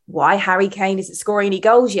why Harry Kane isn't scoring any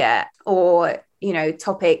goals yet, or,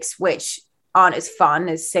 topics which aren't as fun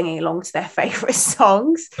as singing along to their favourite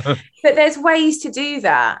songs. But there's ways to do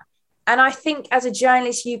that. And I think as a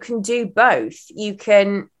journalist, you can do both. You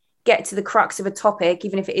can get to the crux of a topic,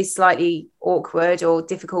 even if it is slightly awkward or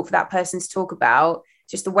difficult for that person to talk about,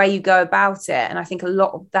 just the way you go about it. And I think a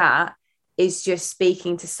lot of that is just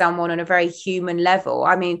speaking to someone on a very human level.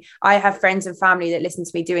 I mean, I have friends and family that listen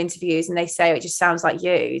to me do interviews and they say, it just sounds like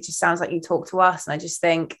you. It just sounds like you talk to us. And I just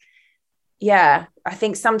think, I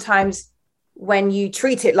think sometimes when you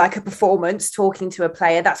treat it like a performance, talking to a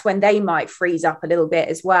player, that's when they might freeze up a little bit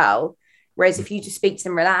as well. Whereas if you just speak to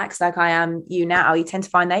them relaxed, like I am you now, you tend to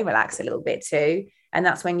find they relax a little bit too. And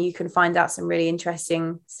that's when you can find out some really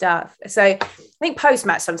interesting stuff. So I think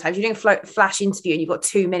post-match, sometimes you're doing a flash interview and you've got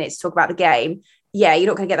 2 minutes to talk about the game. You're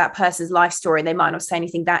not going to get that person's life story and they might not say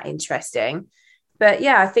anything that interesting. But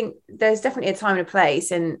I think there's definitely a time and a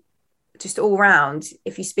place. And just all round,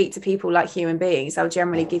 if you speak to people like human beings, they'll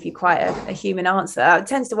generally give you quite a human answer. It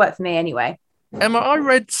tends to work for me anyway. Emma, I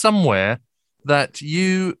read somewhere that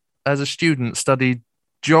you, as a student, studied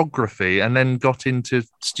geography and then got into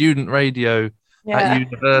student radio at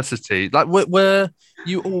university. Like, were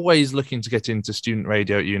you always looking to get into student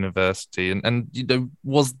radio at university? And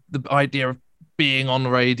was the idea of being on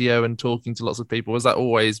radio and talking to lots of people, was that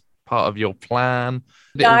always part of your plan?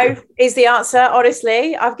 No, is the answer,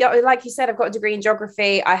 honestly. I've got, like you said, I've got a degree in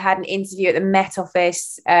geography. I had an interview at the Met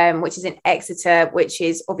Office, which is in Exeter, which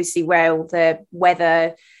is obviously where all the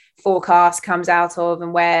weather forecast comes out of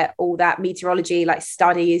and where all that meteorology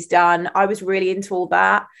study is done. I was really into all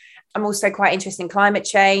that. I'm also quite interested in climate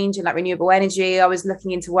change and renewable energy. I was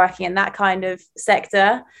looking into working in that kind of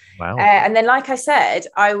sector. Wow. And then, like I said,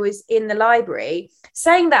 I was in the library.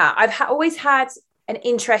 Saying that, I've always had an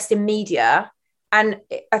interest in media. And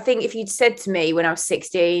I think if you'd said to me when I was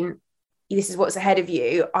 16, this is what's ahead of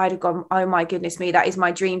you, I'd have gone, oh my goodness me, that is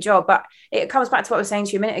my dream job. But it comes back to what I was saying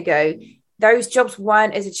to you a minute ago. Those jobs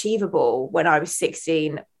weren't as achievable when I was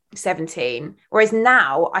 16, 17. Whereas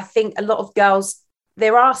now, I think a lot of girls,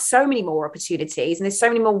 there are so many more opportunities and there's so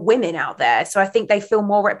many more women out there. So I think they feel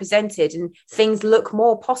more represented and things look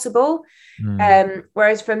more possible.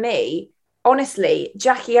 Whereas for me, honestly,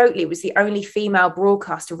 Jackie Oatley was the only female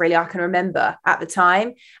broadcaster really I can remember at the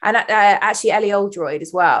time. And actually Ellie Oldroyd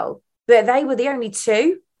as well. But they were the only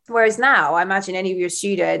two. Whereas now, I imagine any of your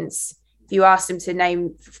students, if you ask them to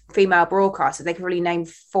name female broadcasters, they can really name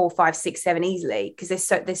 4, 5, 6, 7 easily because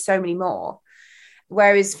there's so many more.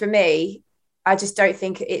 Whereas for me, I just don't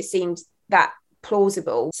think it seemed that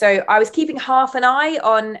plausible. So I was keeping half an eye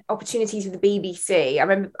on opportunities with the BBC. I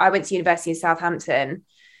remember I went to university in Southampton,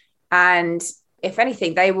 and if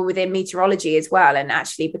anything, they were within meteorology as well and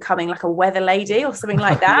actually becoming like a weather lady or something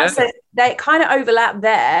like that. So they kind of overlapped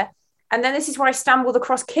there. And then this is where I stumbled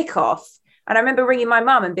across Kickoff. And I remember ringing my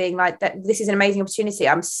mum and being like, this is an amazing opportunity.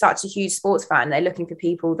 I'm such a huge sports fan. They're looking for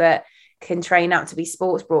people that can train up to be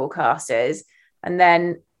sports broadcasters. And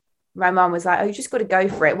then my mum was like, oh, you just got to go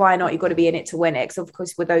for it. Why not? You've got to be in it to win it. Because of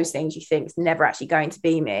course, with those things, you think it's never actually going to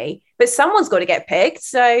be me. But someone's got to get picked.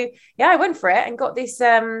 So I went for it and got this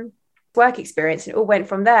work experience, and it all went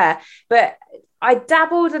from there. But I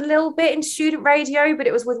dabbled a little bit in student radio, but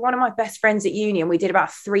it was with one of my best friends at uni, and we did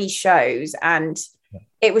about 3 shows, and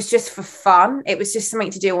it was just for fun. It was just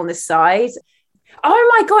something to do on the side.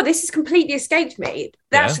 Oh my God, this has completely escaped me.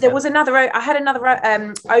 Actually, there was I had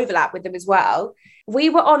another overlap with them as well. We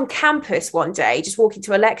were on campus one day, just walking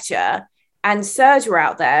to a lecture, and Surge were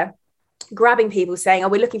out there grabbing people saying, "Oh,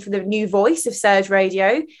 we're looking for the new voice of Surge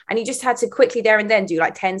Radio." And you just had to quickly there and then do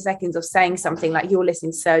like 10 seconds of saying something like, "You're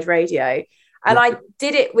listening to Surge Radio." And I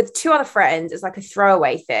did it with 2 other friends as like a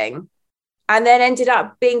throwaway thing, and then ended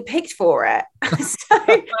up being picked for it. So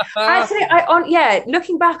actually,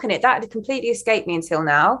 looking back on it, that had completely escaped me until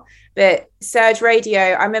now. But Surge Radio,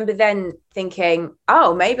 I remember then thinking,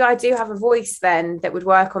 oh, maybe I do have a voice then that would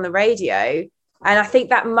work on the radio. And I think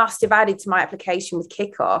that must have added to my application with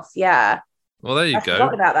Kickoff. Yeah. Well, there you go. I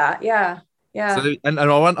forgot about that. Yeah. Yeah. So, and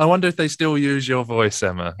I wonder if they still use your voice,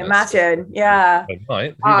 Emma. Imagine. Yeah. They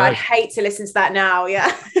might. I'd hate to listen to that now.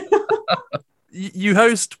 Yeah. You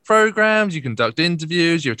host programs, you conduct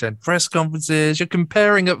interviews, you attend press conferences, you're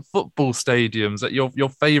comparing at football stadiums at your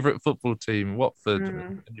favorite football team, Watford.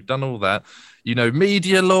 And you've done all that. You know,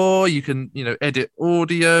 media law, you can, edit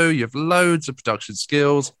audio, you have loads of production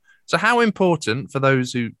skills. So how important for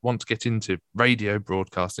those who want to get into radio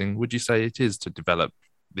broadcasting would you say it is to develop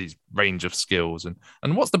these range of skills?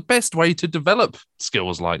 And what's the best way to develop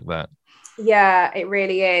skills like that? Yeah, it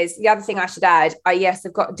really is. The other thing I should add,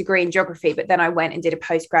 I've got a degree in geography, but then I went and did a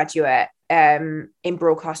postgraduate in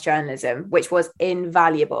broadcast journalism, which was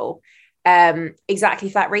invaluable. Exactly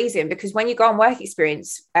for that reason, because when you go on work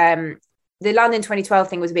experience, the London 2012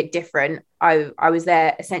 thing was a bit different. I was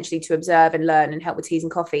there essentially to observe and learn and help with teas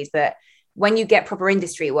and coffees. But when you get proper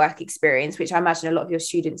industry work experience, which I imagine a lot of your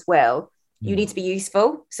students will, you need to be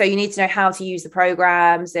useful. So you need to know how to use the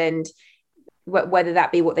programs, and whether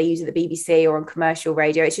that be what they use at the BBC or on commercial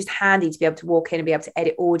radio. It's just handy to be able to walk in and be able to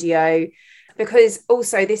edit audio, because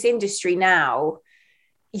also this industry now,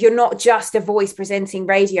 you're not just a voice presenting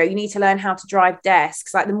radio. You need to learn how to drive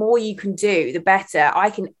desks. Like, the more you can do, the better. I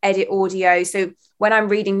can edit audio. So when I'm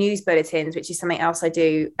reading news bulletins, which is something else I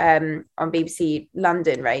do on BBC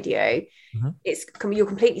London radio, you're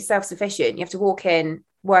completely self-sufficient. You have to walk in,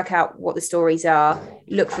 work out what the stories are,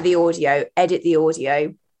 look for the audio, edit the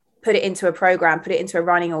audio, put it into a program, put it into a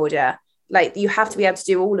running order. Like, you have to be able to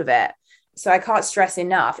do all of it. So I can't stress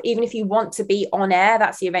enough, even if you want to be on air,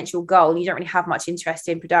 that's the eventual goal. You don't really have much interest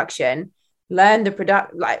in production, learn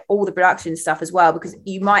all the production stuff as well, because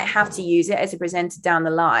you might have to use it as a presenter down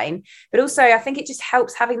the line. But also, I think it just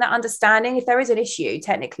helps having that understanding. If there is an issue,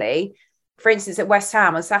 technically, for instance, at West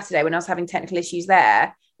Ham on Saturday, when I was having technical issues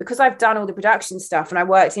there, because I've done all the production stuff and I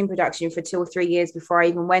worked in production for 2 or 3 years before I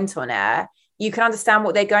even went on air, you can understand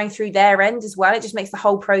what they're going through their end as well. It just makes the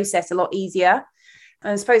whole process a lot easier.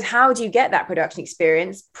 And I suppose, how do you get that production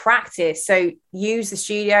experience? Practice. So use the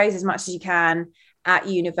studios as much as you can at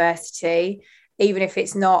university, even if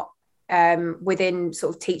it's not within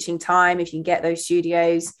sort of teaching time, if you can get those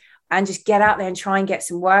studios, and just get out there and try and get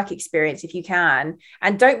some work experience if you can.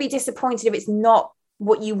 And don't be disappointed if it's not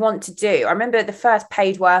what you want to do. I remember the first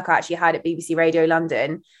paid work I actually had at BBC Radio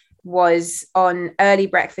London was on early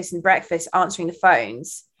breakfast and breakfast, answering the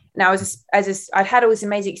phones. Now, I'd had all this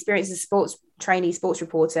amazing experience as a sports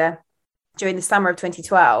reporter during the summer of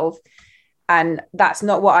 2012. And that's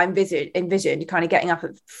not what I envisioned, kind of getting up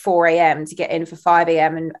at 4 a.m. to get in for 5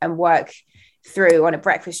 a.m. and work through on a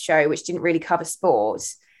breakfast show, which didn't really cover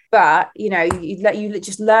sports. But, you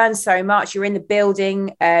just learn so much. You're in the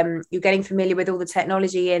building, you're getting familiar with all the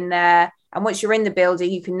technology in there. And once you're in the building,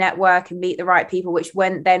 you can network and meet the right people, which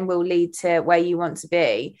then will lead to where you want to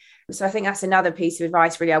be. So I think that's another piece of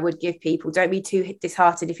advice, really, I would give people. Don't be too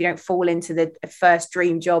disheartened if you don't fall into the first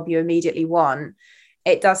dream job you immediately want.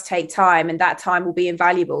 It does take time, and that time will be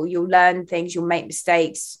invaluable. You'll learn things, you'll make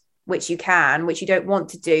mistakes, which you don't want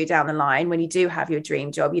to do down the line when you do have your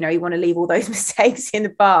dream job. You want to leave all those mistakes in the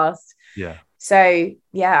past. Yeah. So,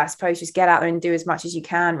 yeah, I suppose just get out there and do as much as you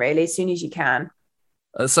can, really, as soon as you can.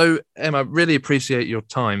 So, Emma, really appreciate your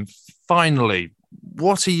time. Finally,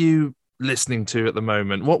 what are you listening to at the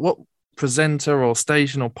moment? What presenter or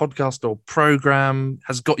station or podcast or program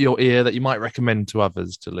has got your ear that you might recommend to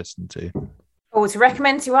others to listen to? Oh, to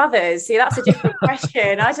recommend to others? See, that's a different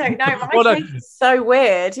question. I don't know. My case is so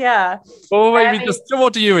weird. Yeah. Well, maybe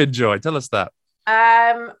what do you enjoy? Tell us that.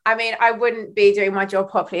 I wouldn't be doing my job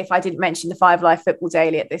properly if I didn't mention the Five Live Football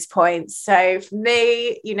Daily at this point. So for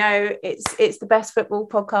me, it's the best football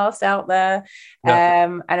podcast out there.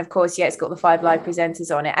 Yeah. And of course, it's got the 5 Live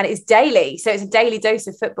presenters on it, and it's daily. So it's a daily dose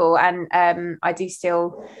of football. And I do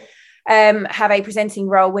still have a presenting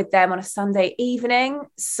role with them on a Sunday evening.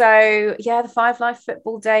 So yeah, the 5 Live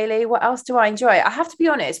Football Daily. What else do I enjoy? I have to be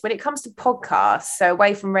honest, when it comes to podcasts, so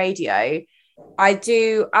away from radio, I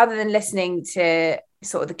do, other than listening to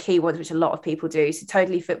sort of the key ones, which a lot of people do. So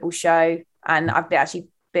Totally Football Show. And I've actually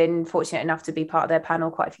been fortunate enough to be part of their panel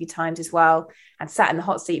quite a few times as well, and sat in the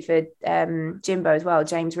hot seat for Jimbo as well,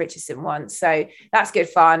 James Richardson once. So that's good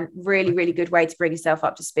fun. Really, really good way to bring yourself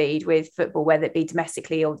up to speed with football, whether it be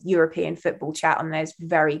domestically or European football. Chat on there's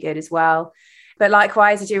very good as well. But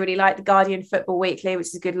likewise, I do really like the Guardian Football Weekly, which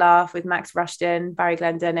is a good laugh with Max Rushton, Barry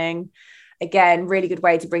Glendenning. Again, really good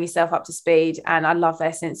way to bring yourself up to speed. And I love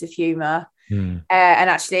their sense of humour. And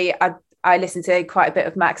actually, I listen to quite a bit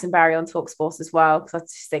of Max and Barry on TalkSport as well, because I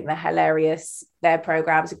just think they're hilarious. Their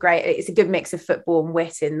programmes are great. It's a good mix of football and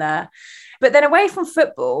wit in there. But then away from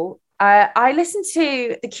football, I listen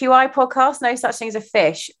to the QI podcast, No Such Thing as a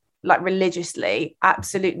Fish, like religiously.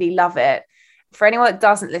 Absolutely love it. For anyone that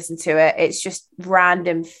doesn't listen to it, it's just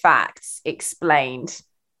random facts explained.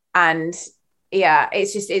 And yeah,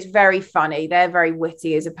 it's very funny. They're very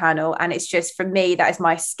witty as a panel. And it's just, for me, that is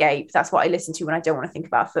my escape. That's what I listen to when I don't want to think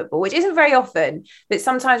about football, which isn't very often. But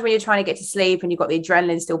sometimes when you're trying to get to sleep and you've got the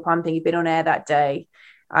adrenaline still pumping, you've been on air that day.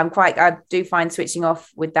 I do find switching off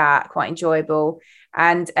with that quite enjoyable.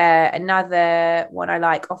 And another one I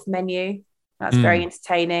like, Off Menu. That's very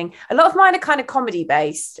entertaining. A lot of mine are kind of comedy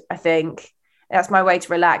based, I think. That's my way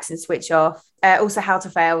to relax and switch off. Also, How to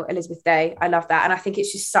Fail, Elizabeth Day. I love that. And I think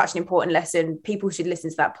it's just such an important lesson. People should listen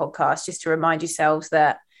to that podcast just to remind yourselves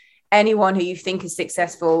that anyone who you think is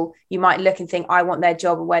successful, you might look and think, I want their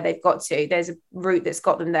job and where they've got to. There's a route that's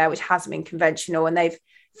got them there, which hasn't been conventional. And they've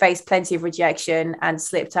faced plenty of rejection and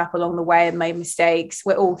slipped up along the way and made mistakes.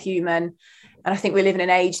 We're all human. And I think we live in an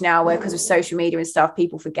age now where, because of social media and stuff,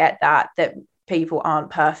 people forget that people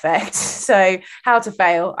aren't perfect. So How to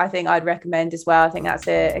Fail, I think I'd recommend as well. I think that's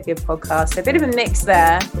a good podcast. So a bit of a mix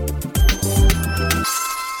there.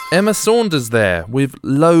 Emma Saunders there with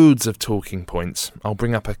loads of talking points. I'll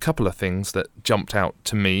bring up a couple of things that jumped out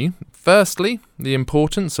to me. Firstly, the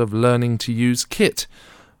importance of learning to use kit.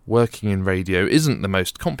 Working in radio isn't the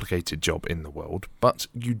most complicated job in the world, but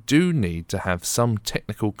you do need to have some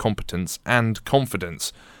technical competence and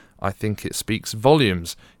confidence. I think it speaks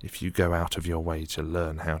volumes if you go out of your way to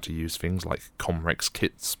learn how to use things like Comrex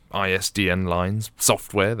kits, ISDN lines,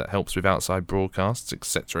 software that helps with outside broadcasts,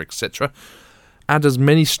 etc., etc. Add as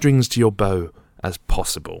many strings to your bow as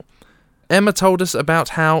possible. Emma told us about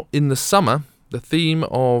how, in the summer, the theme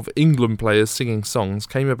of England players singing songs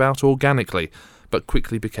came about organically, but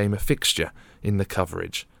quickly became a fixture in the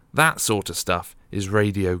coverage. That sort of stuff is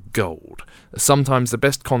radio gold. Sometimes the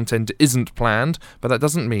best content isn't planned, but that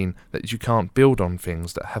doesn't mean that you can't build on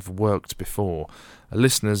things that have worked before.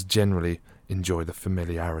 Listeners generally enjoy the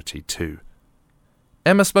familiarity too.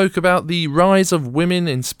 Emma spoke about the rise of women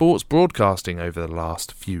in sports broadcasting over the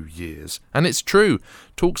last few years. And it's true,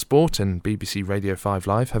 TalkSport and BBC Radio 5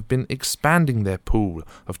 Live have been expanding their pool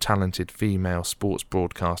of talented female sports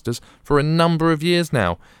broadcasters for a number of years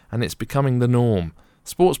now, and it's becoming the norm.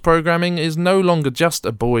 Sports programming is no longer just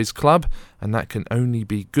a boys' club, and that can only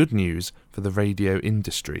be good news for the radio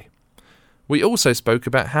industry. We also spoke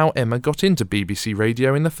about how Emma got into BBC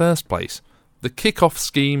Radio in the first place. The kick-off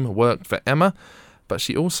scheme worked for Emma, but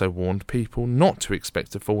she also warned people not to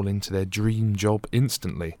expect to fall into their dream job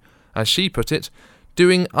instantly. As she put it,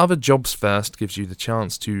 doing other jobs first gives you the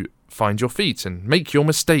chance to find your feet and make your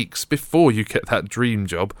mistakes before you get that dream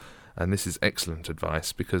job. And this is excellent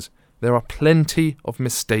advice, because there are plenty of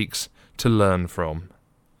mistakes to learn from.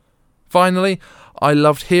 Finally, I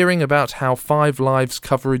loved hearing about how 5 Live's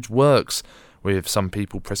coverage works, with some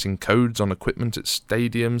people pressing codes on equipment at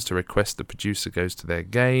stadiums to request the producer goes to their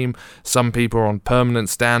game. Some people are on permanent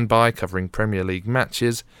standby covering Premier League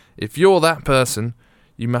matches. If you're that person,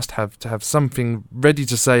 you must have to have something ready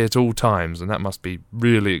to say at all times, and that must be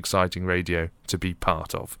really exciting radio to be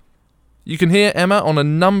part of. You can hear Emma on a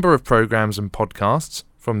number of programmes and podcasts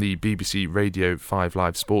from the BBC Radio 5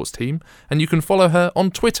 Live sports team, and you can follow her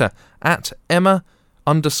on Twitter at Emma_Saund.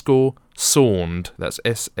 That's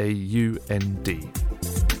SAUND.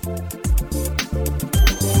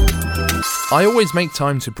 I always make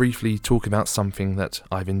time to briefly talk about something that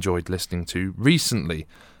I've enjoyed listening to recently.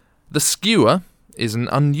 The Skewer is an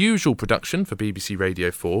unusual production for BBC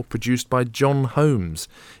Radio 4 produced by John Holmes.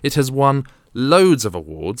 It has won loads of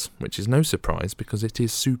awards, which is no surprise because it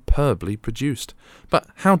is superbly produced. But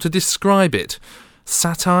how to describe it?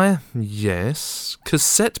 Satire? Yes.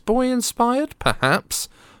 Cassette Boy inspired? Perhaps.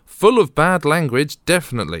 Full of bad language?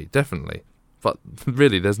 Definitely. But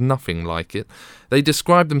really, there's nothing like it. They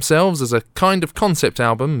describe themselves as a kind of concept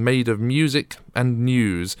album made of music and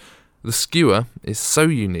news. The Skewer is so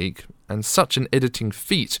unique and such an editing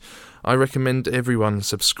feat, I recommend everyone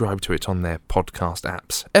subscribe to it on their podcast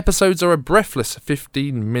apps. Episodes are a breathless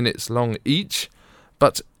 15 minutes long each,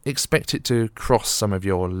 but expect it to cross some of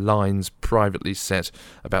your lines privately set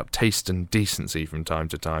about taste and decency from time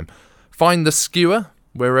to time. Find The Skewer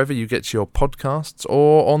wherever you get your podcasts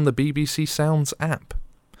or on the BBC Sounds app.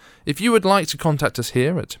 If you would like to contact us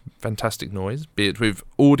here at Fantastic Noise, be it with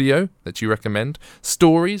audio that you recommend,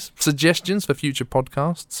 stories, suggestions for future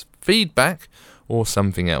podcasts, feedback, or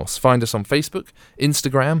something else, find us on Facebook,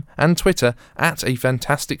 Instagram and Twitter at A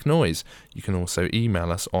Fantastic Noise. You can also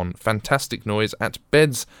email us on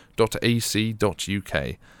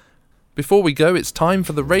fantasticnoise@beds.ac.uk. Before we go, it's time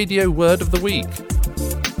for the radio word of the week.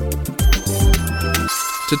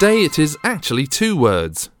 Today it is actually 2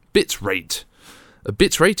 words: bit rate. A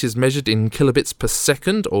bit rate is measured in kilobits per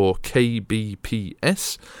second, or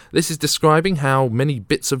kbps. This is describing how many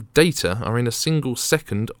bits of data are in a single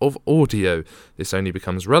second of audio. This only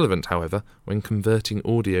becomes relevant, however, when converting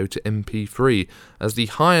audio to MP3, as the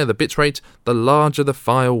higher the bit rate, the larger the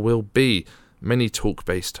file will be. Many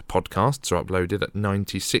talk-based podcasts are uploaded at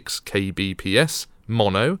 96 kbps.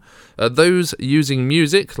 Mono. Those using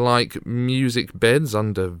music, like music beds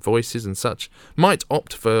under Voices and such, might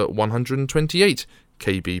opt for 128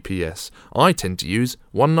 kbps. I tend to use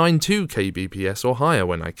 192 kbps or higher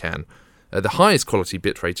when I can. The highest quality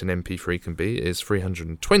bitrate an MP3 can be is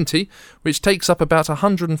 320, which takes up about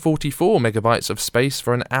 144 megabytes of space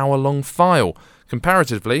for an hour-long file.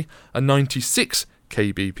 Comparatively, a 96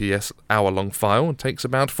 kbps hour-long file takes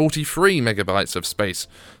about 43 megabytes of space,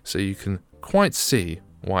 so you can quite see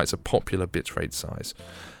why it's a popular bitrate size.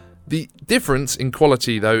 The difference in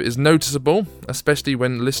quality, though, is noticeable, especially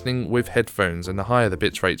when listening with headphones, and the higher the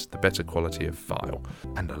bitrate, the better quality of file,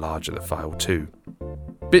 and the larger the file too.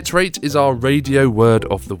 Bitrate is our radio word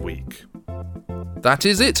of the week. That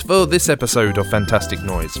is it for this episode of Fantastic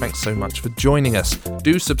Noise. Thanks so much for joining us.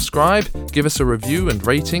 Do subscribe, give us a review and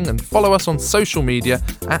rating, and follow us on social media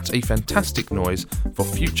at A Fantastic Noise for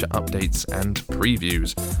future updates and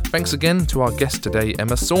previews. Thanks again to our guest today,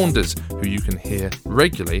 Emma Saunders, who you can hear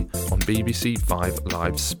regularly on BBC 5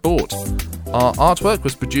 Live Sport. Our artwork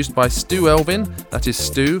was produced by Stu Elvin, that is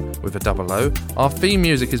Stu with a double O. Our theme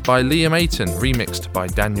music is by Liam Aiton, remixed by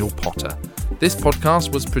Daniel Potter. This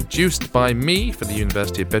podcast was produced by me for the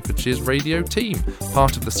University of Bedfordshire's radio team,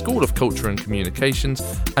 part of the School of Culture and Communications,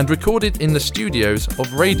 and recorded in the studios of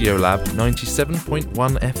Radiolab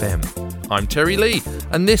 97.1 FM. I'm Terry Lee,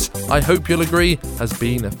 and this, I hope you'll agree, has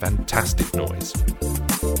been a fantastic noise.